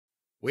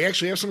We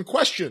actually have some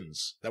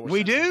questions that were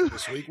We do?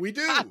 this week. We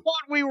do. I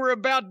thought we were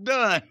about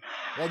done.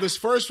 Well, this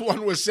first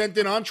one was sent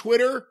in on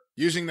Twitter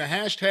using the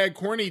hashtag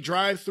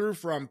CornyDriveThru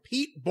from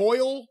Pete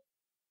Boyle.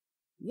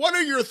 What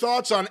are your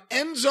thoughts on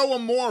Enzo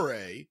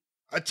Amore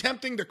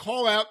attempting to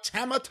call out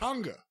Tama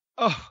Tonga?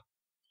 Oh,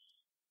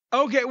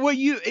 okay. Well,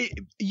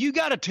 you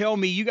got to tell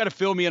me, you got to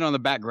fill me in on the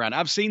background.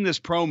 I've seen this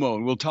promo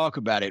and we'll talk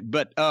about it,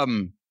 but,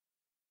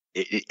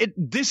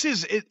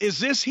 is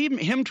this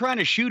him trying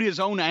to shoot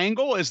his own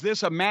angle? Is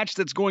this a match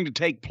that's going to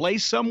take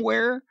place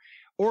somewhere?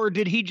 Or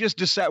did he just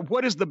decide,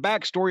 what is the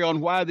backstory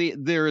on why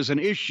there is an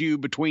issue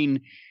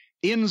between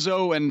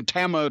Enzo and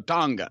Tama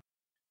Tonga?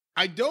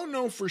 I don't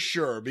know for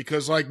sure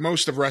because, like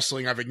most of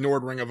wrestling, I've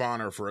ignored Ring of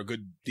Honor for a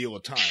good deal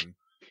of time.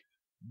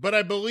 But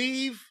I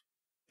believe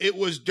it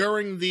was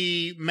during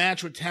the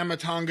match with Tama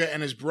Tonga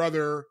and his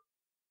brother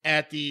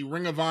at the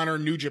Ring of Honor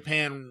New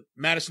Japan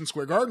Madison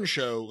Square Garden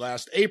show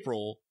last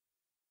April.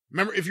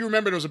 Remember, if you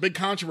remember, there was a big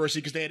controversy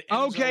because they had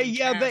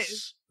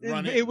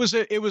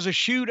it was a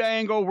shoot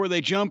angle where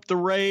they jumped the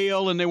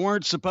rail and they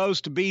weren't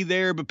supposed to be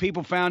there, but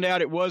people found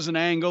out it was an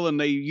angle and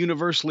they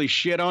universally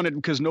shit on it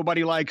because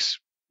nobody likes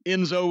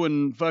Enzo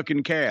and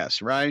fucking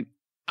Cass, right?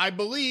 I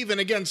believe, and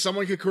again,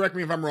 someone could correct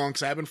me if I'm wrong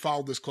because I haven't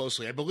followed this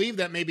closely. I believe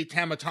that maybe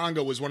Tama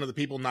Tonga was one of the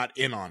people not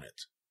in on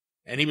it,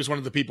 and he was one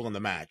of the people in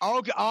the match.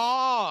 Okay,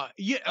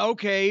 yeah,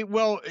 okay.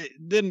 Well,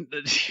 then.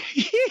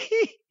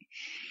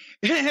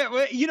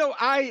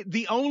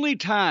 The only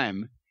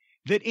time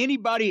that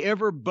anybody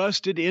ever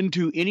busted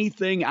into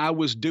anything I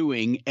was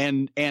doing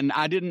and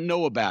I didn't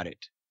know about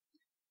it,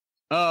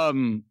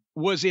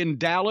 was in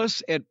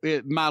Dallas at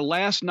my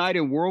last night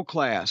in World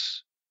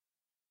Class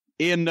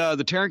in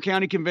the Tarrant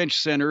County Convention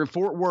Center in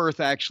Fort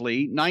Worth,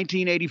 actually,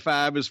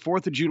 1985. It was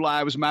 4th of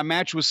July. It was my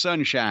match with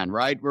Sunshine,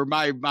 right? Or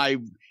my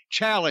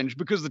challenge,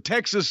 because the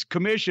Texas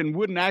Commission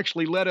wouldn't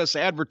actually let us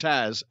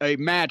advertise a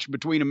match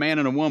between a man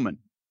and a woman.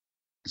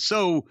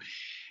 So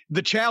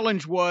the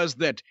challenge was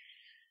that,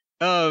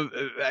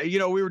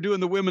 we were doing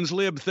the women's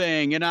lib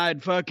thing and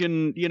I'd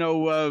fucking,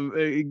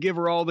 give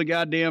her all the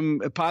goddamn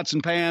pots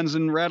and pans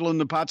and rattling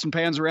the pots and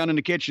pans around in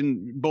the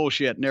kitchen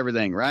bullshit and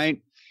everything. Right.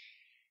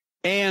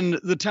 And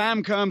the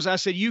time comes, I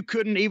said, you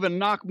couldn't even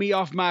knock me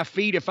off my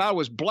feet if I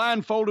was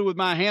blindfolded with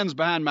my hands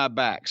behind my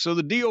back. So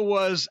the deal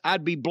was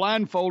I'd be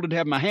blindfolded,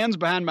 have my hands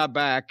behind my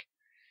back,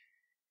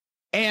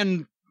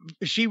 and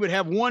she would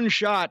have one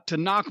shot to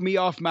knock me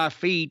off my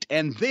feet,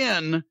 and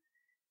then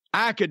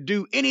I could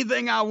do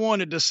anything I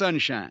wanted to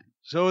Sunshine.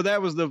 So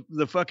that was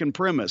the fucking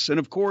premise. And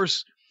of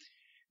course,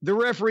 the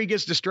referee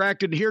gets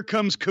distracted. Here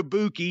comes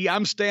Kabuki.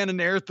 I'm standing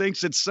there,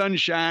 thinks it's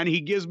Sunshine.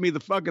 He gives me the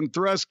fucking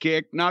thrust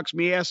kick, knocks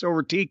me ass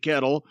over tea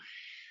kettle,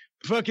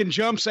 fucking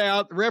jumps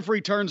out. The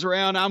referee turns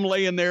around. I'm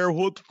laying there.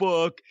 What the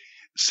fuck?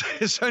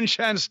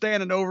 Sunshine's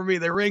standing over me.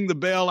 They ring the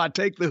bell. I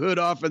take the hood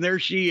off and there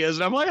she is.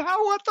 And I'm like,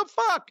 what the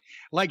fuck?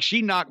 Like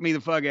she knocked me the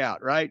fuck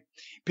out, right?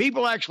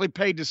 People actually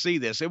paid to see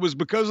this. It was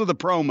because of the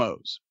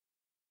promos.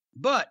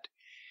 But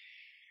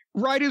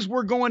right as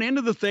we're going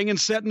into the thing and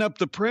setting up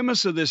the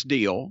premise of this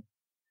deal,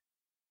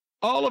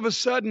 all of a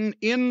sudden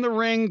in the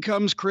ring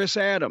comes Chris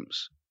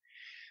Adams.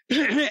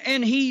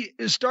 And he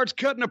starts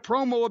cutting a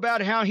promo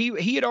about how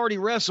he had already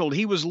wrestled.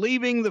 He was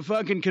leaving the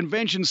fucking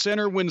convention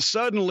center when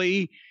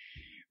suddenly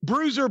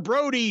Bruiser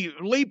Brody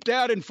leaped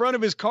out in front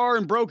of his car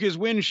and broke his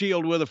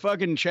windshield with a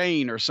fucking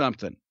chain or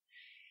something.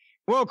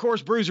 Well, of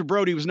course, Bruiser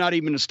Brody was not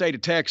even in the state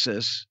of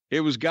Texas.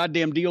 It was a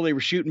goddamn deal they were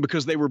shooting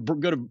because they were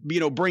going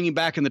to, bring him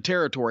back in the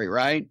territory,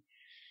 right?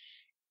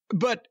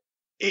 But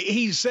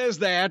he says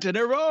that, and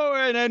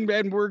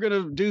and we're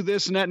going to do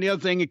this and that and the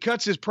other thing. He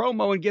cuts his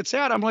promo and gets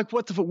out. I'm like,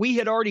 what the fuck? We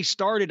had already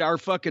started our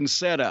fucking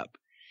setup.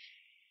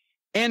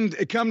 And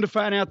come to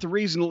find out the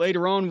reason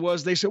later on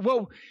was they said,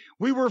 well,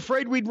 we were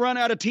afraid we'd run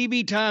out of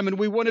TV time and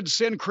we wanted to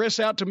send Chris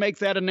out to make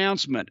that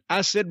announcement.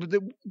 I said,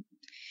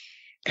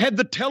 had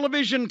the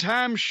television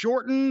time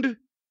shortened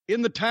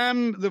in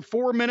the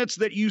 4 minutes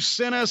that you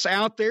sent us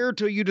out there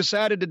till you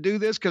decided to do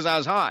this? Because I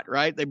was hot,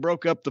 right? They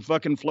broke up the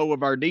fucking flow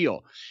of our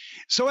deal.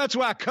 So that's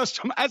why I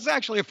cussed them. That's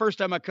actually the first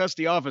time I cussed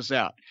the office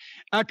out.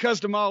 I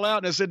cussed them all out,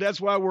 and I said, that's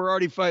why we're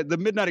already fighting. The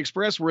Midnight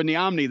Express were in the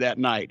Omni that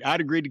night.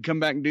 I'd agreed to come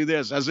back and do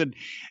this. I said,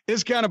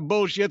 this kind of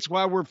bullshit's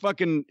why we're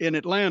fucking in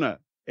Atlanta,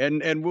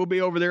 and we'll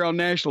be over there on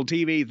national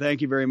TV.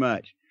 Thank you very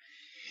much.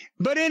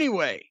 But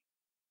anyway,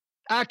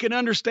 I can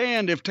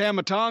understand if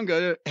Tama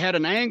Tonga had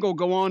an angle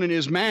go on in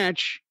his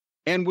match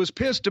and was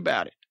pissed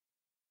about it.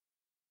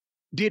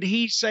 Did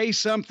he say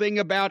something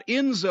about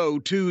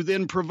Enzo to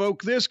then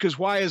provoke this? Because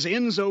why is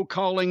Enzo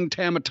calling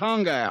Tama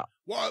Tonga out?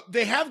 Well,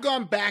 they have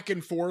gone back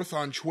and forth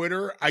on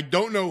Twitter. I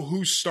don't know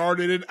who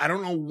started it. I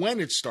don't know when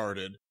it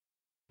started.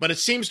 But it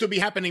seems to be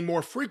happening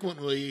more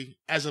frequently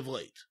as of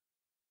late.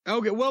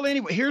 Okay, well,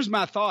 anyway, here's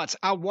my thoughts.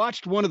 I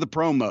watched one of the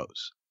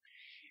promos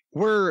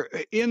where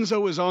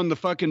Enzo is on the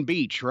fucking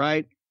beach,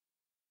 right?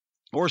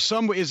 Or is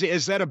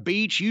that a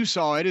beach? You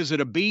saw it. Is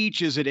it a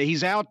beach? Is it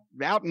he's out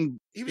in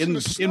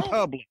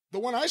public? The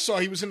one I saw,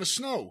 he was in the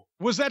snow.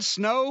 Was that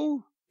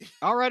snow?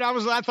 All right,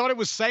 I thought it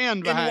was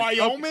sand behind. In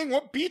Wyoming? Okay.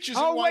 What beaches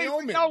in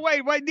Wyoming?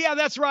 Wait. Yeah,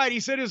 that's right. He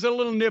said it's a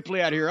little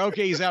nipply out here.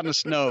 Okay, he's out in the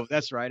snow.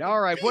 That's right. All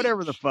right,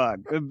 whatever the fuck.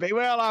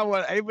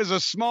 Well, it was a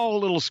small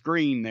little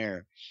screen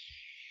there.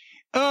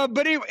 But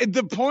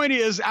the point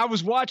is, I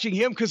was watching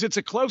him because it's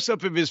a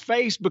close-up of his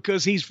face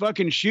because he's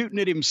fucking shooting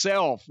at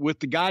himself with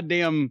the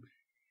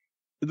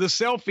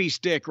selfie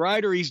stick,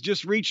 right? Or he's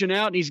just reaching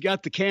out and he's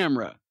got the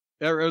camera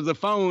or the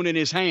phone in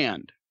his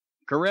hand.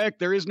 Correct?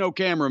 There is no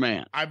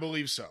cameraman. I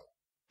believe so.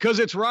 Because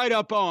it's right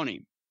up on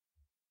him.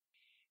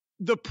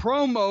 The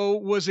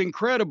promo was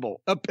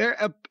incredible.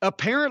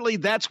 Apparently,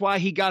 that's why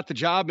he got the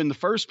job in the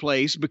first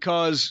place,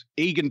 because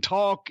he can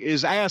talk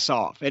his ass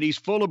off, and he's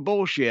full of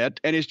bullshit,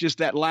 and it's just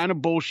that line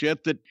of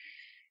bullshit that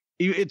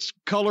it's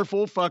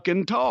colorful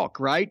fucking talk,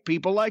 right?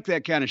 People like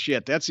that kind of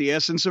shit. That's the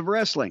essence of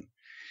wrestling.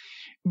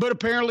 But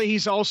apparently,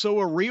 he's also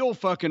a real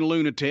fucking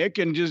lunatic,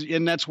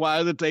 and that's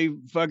why that they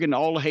fucking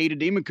all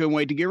hated him and couldn't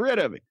wait to get rid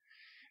of him.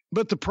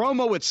 But the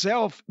promo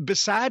itself,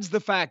 besides the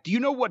fact, you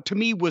know what to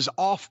me was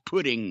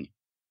off-putting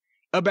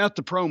about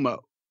the promo?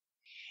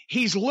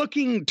 He's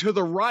looking to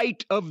the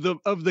right of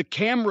the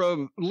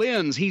camera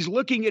lens. He's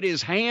looking at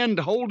his hand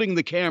holding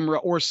the camera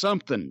or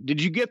something.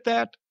 Did you get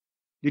that?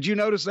 Did you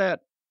notice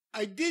that?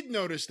 I did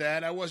notice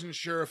that. I wasn't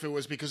sure if it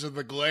was because of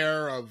the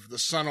glare of the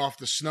sun off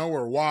the snow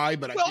or why,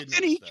 but I did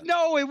notice that.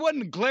 No, it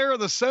wasn't glare of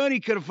the sun. He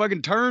could have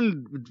fucking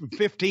turned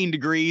 15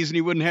 degrees and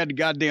he wouldn't have had the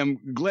goddamn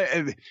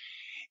glare.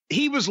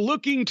 He was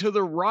looking to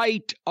the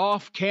right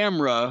off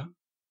camera.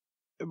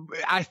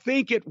 I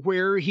think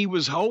where he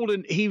was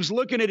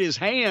looking at his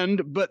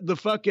hand, but the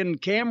fucking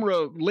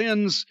camera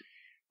lens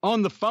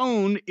on the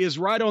phone is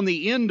right on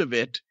the end of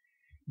it.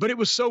 But it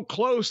was so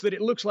close that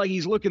it looks like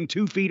he's looking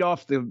 2 feet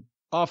off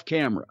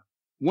camera.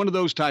 One of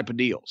those type of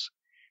deals.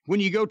 When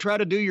you go try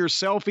to do your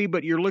selfie,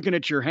 but you're looking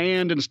at your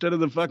hand instead of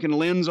the fucking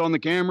lens on the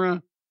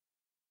camera.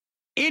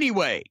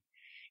 Anyway,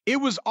 it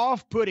was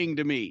off-putting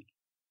to me.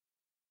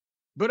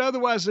 But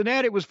otherwise than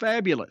that, it was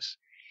fabulous.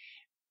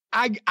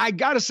 I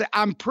got to say,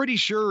 I'm pretty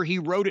sure he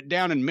wrote it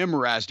down and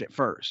memorized it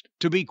first,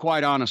 to be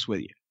quite honest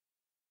with you.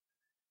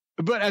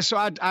 But so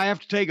I have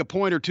to take a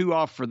point or two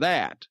off for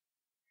that.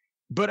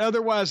 But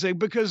otherwise,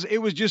 because it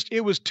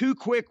was too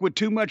quick with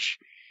too much,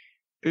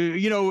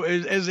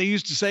 as they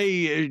used to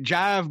say,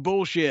 jive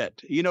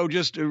bullshit.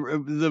 Just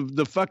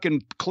the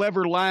fucking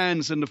clever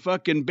lines and the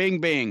fucking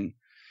bing bing,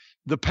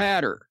 the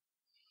patter.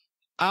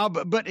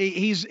 But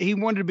he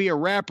wanted to be a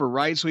rapper,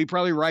 right? So he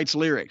probably writes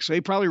lyrics. So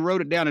he probably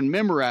wrote it down and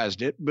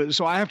memorized it. But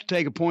so I have to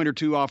take a point or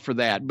two off for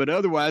that. But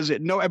otherwise,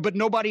 but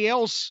nobody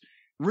else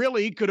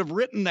really could have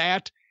written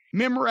that,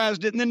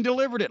 memorized it, and then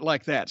delivered it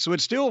like that. So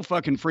it's still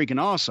fucking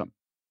freaking awesome.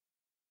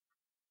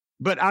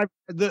 But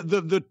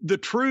the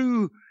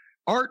true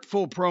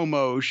artful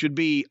promo should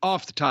be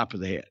off the top of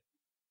the head.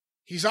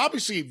 He's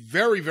obviously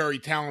very, very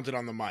talented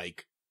on the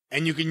mic.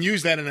 And you can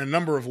use that in a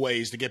number of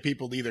ways to get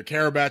people to either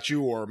care about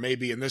you or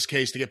maybe in this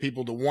case to get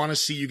people to want to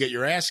see you get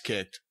your ass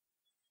kicked.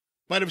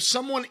 But if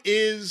someone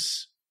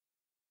is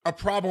a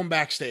problem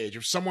backstage,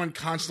 if someone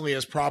constantly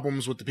has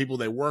problems with the people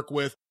they work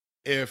with,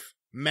 if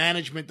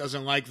management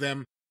doesn't like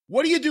them,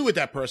 what do you do with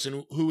that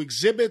person who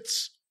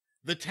exhibits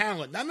the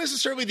talent, not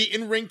necessarily the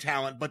in-ring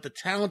talent, but the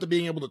talent of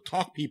being able to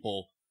talk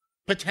people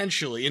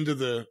potentially into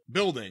the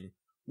building?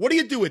 What do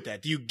you do with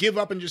that? Do you give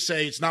up and just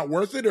say it's not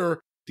worth it, or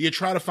do you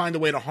try to find a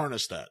way to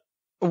harness that?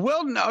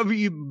 Well, no,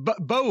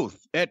 both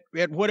at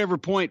whatever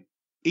point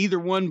either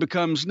one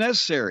becomes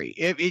necessary.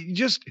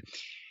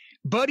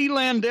 Buddy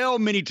Landell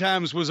many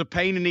times was a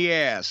pain in the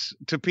ass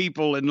to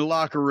people in the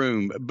locker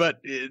room, but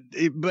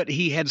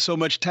he had so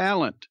much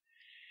talent.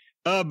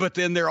 But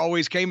then there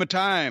always came a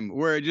time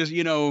where it just,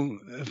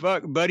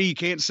 fuck, buddy, you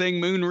can't sing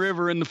Moon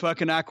River in the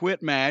fucking I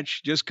Quit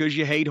match just because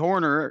you hate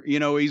Horner.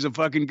 He's a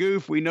fucking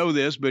goof. We know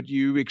this, but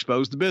you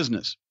exposed the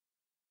business.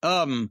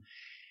 Real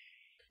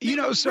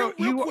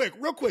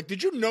quick,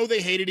 did you know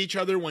they hated each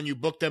other when you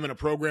booked them in a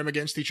program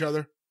against each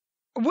other?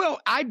 Well,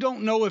 I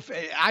don't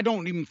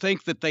even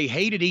think that they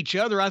hated each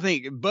other. I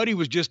think Buddy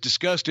was just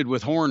disgusted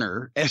with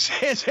Horner,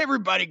 as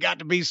everybody got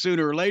to be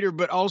sooner or later,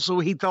 but also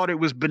he thought it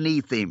was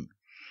beneath him.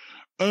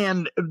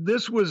 And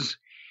this was,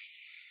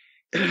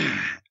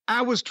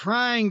 I was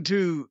trying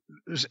to,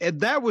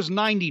 that was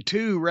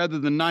 92 rather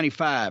than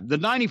 95. The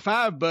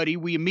 95 Buddy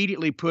we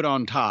immediately put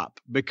on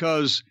top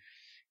because,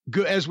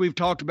 as we've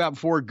talked about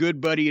before, Good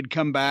Buddy had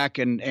come back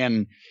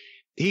and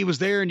he was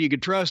there and you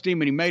could trust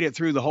him and he made it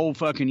through the whole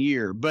fucking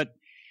year. But,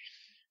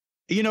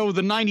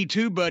 the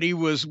 92 Buddy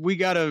was, we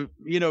got to,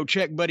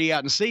 check Buddy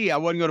out and see. I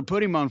wasn't going to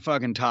put him on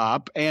fucking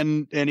top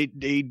and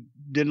he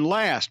didn't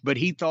last, but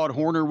he thought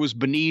Horner was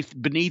beneath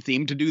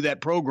him to do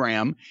that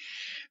program,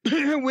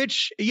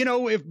 which,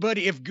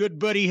 if Good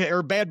Buddy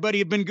or Bad Buddy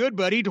had been Good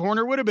Buddy,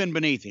 Horner would have been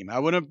beneath him. I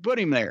would have put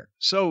him there.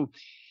 So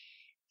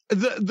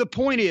the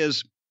point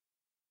is,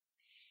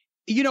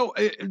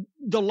 the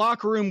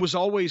locker room was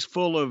always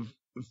full of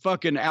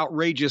fucking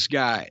outrageous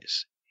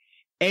guys.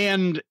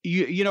 And,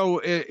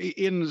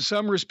 in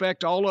some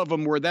respect, all of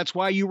them were. That's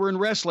why you were in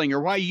wrestling,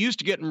 or why you used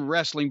to get in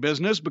wrestling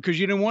business, because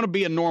you didn't want to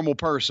be a normal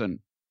person.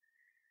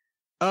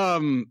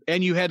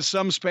 and you had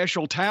some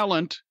special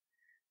talent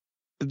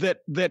that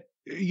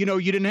you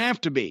didn't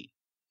have to be.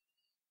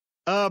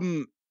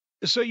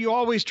 So you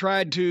always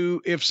tried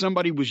to, if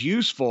somebody was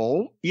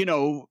useful,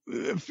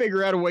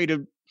 figure out a way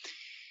to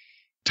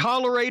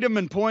tolerate them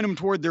and point them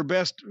toward their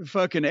best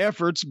fucking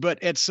efforts.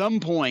 But at some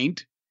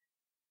point,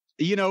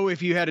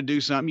 if you had to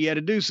do something, you had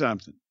to do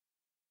something.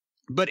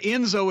 But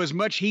Enzo, as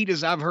much heat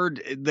as I've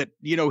heard that,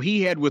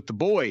 he had with the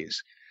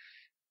boys,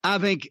 I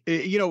think,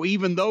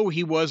 even though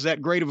he was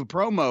that great of a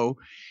promo,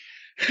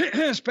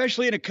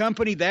 especially in a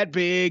company that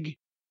big,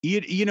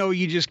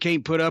 you just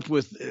can't put up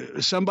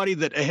with somebody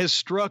that has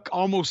struck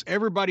almost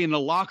everybody in the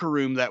locker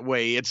room that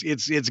way.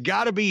 It's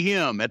got to be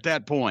him at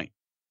that point.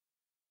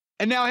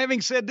 And now, having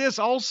said this,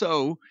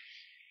 also,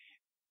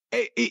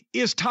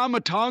 is Tama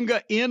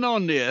Tonga in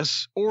on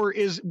this, or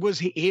was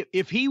he?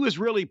 If he was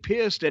really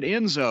pissed at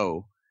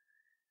Enzo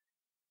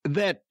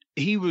that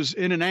he was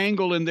in an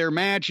angle in their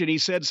match and he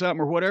said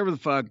something or whatever the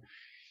fuck,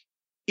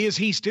 is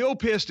he still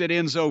pissed at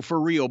Enzo for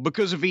real?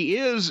 Because if he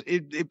is,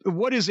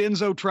 what is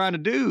Enzo trying to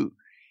do?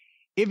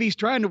 If he's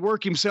trying to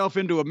work himself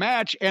into a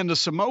match and the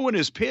Samoan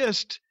is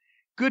pissed,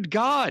 good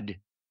God,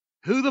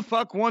 who the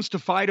fuck wants to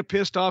fight a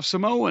pissed off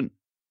Samoan?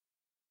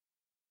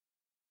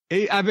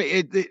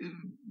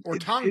 Or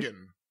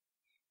Tongan.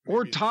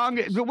 Or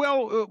Tongan.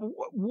 Well,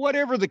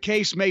 whatever the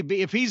case may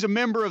be, if he's a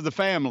member of the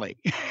family,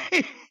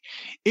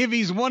 if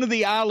he's one of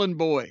the island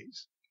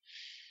boys,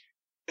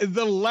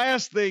 the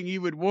last thing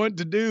you would want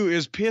to do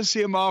is piss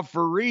him off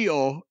for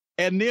real.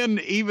 And then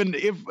even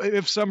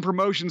if some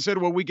promotion said,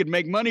 well, we could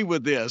make money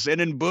with this and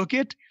then book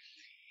it,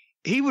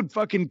 he would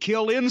fucking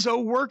kill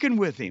Enzo working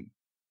with him.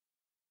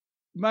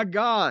 My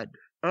God.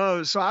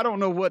 So I don't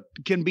know what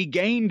can be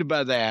gained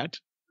by that.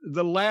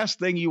 The last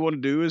thing you want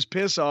to do is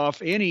piss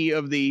off any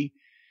of the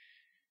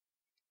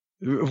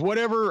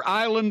whatever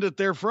island that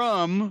they're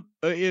from,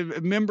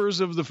 members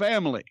of the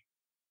family.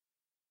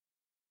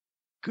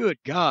 Good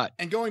God.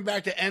 And going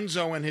back to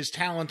Enzo and his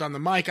talent on the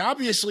mic,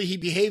 obviously he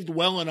behaved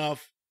well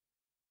enough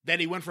that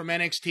he went from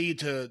NXT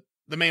to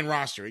the main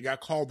roster. He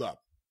got called up.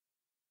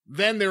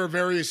 Then there are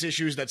various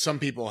issues that some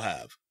people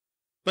have.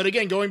 But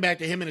again, going back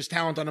to him and his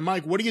talent on the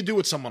mic, what do you do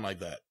with someone like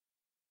that?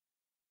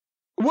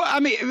 Well, I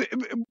mean,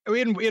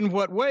 in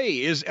what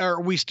way?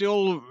 Are we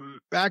still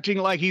acting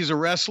like he's a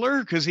wrestler?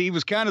 Because he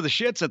was kind of the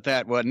shits at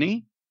that, wasn't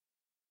he?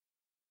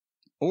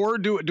 Or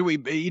do we,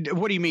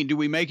 what do you mean? Do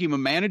we make him a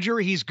manager?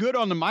 He's good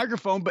on the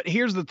microphone, but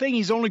here's the thing.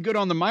 He's only good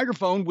on the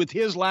microphone with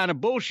his line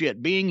of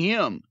bullshit being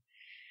him.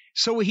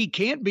 So he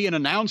can't be an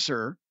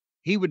announcer.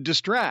 He would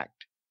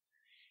distract.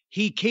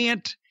 He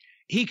can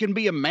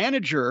be a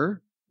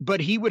manager,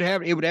 but it would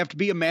have to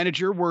be a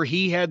manager where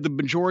he had the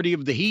majority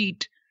of the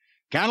heat,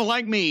 kind of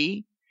like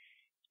me,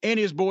 and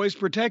his boys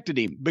protected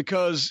him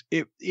because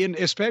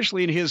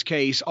especially in his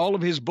case, all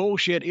of his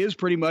bullshit is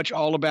pretty much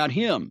all about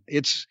him.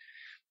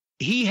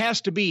 He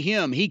has to be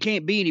him. He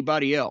can't be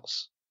anybody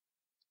else.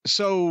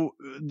 So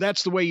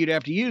that's the way you'd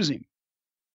have to use him.